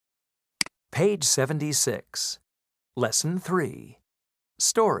Page 76. Lesson 3.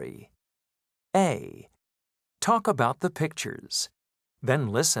 Story. A. Talk about the pictures. Then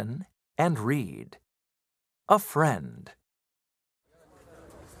listen and read. A friend.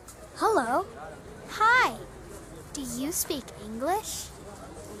 Hello. Hi. Do you speak English?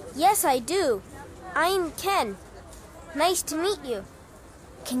 Yes, I do. I'm Ken. Nice to meet you.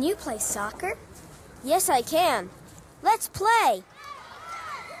 Can you play soccer? Yes, I can. Let's play.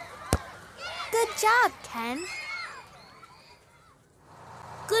 Good job, Ken.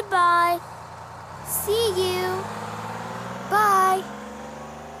 Goodbye. See you. Bye.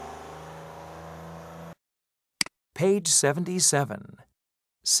 Page 77.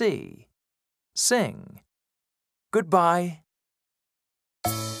 C. Sing. Goodbye.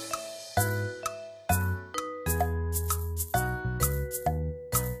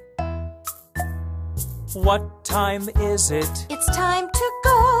 What time is it? It's time to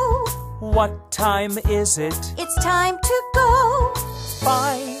go. What time is it? It's time to go.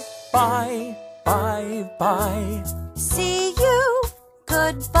 Bye, bye, bye, bye. See you.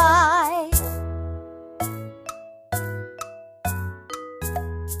 Goodbye.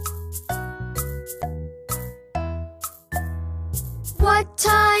 What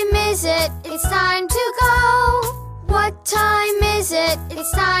time is it? It's time to go. What time is it?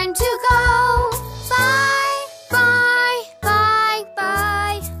 It's time to go. Bye, bye, bye,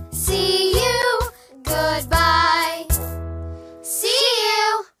 bye. See you. Goodbye. See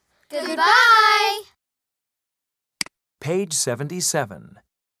you. Goodbye. Page 77.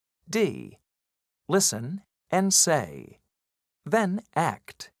 D. Listen and say. Then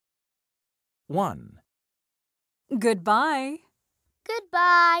act. 1. Goodbye.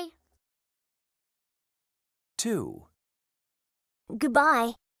 Goodbye. 2.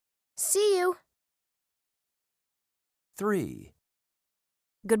 Goodbye. See you. 3.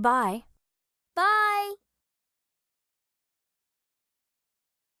 Goodbye.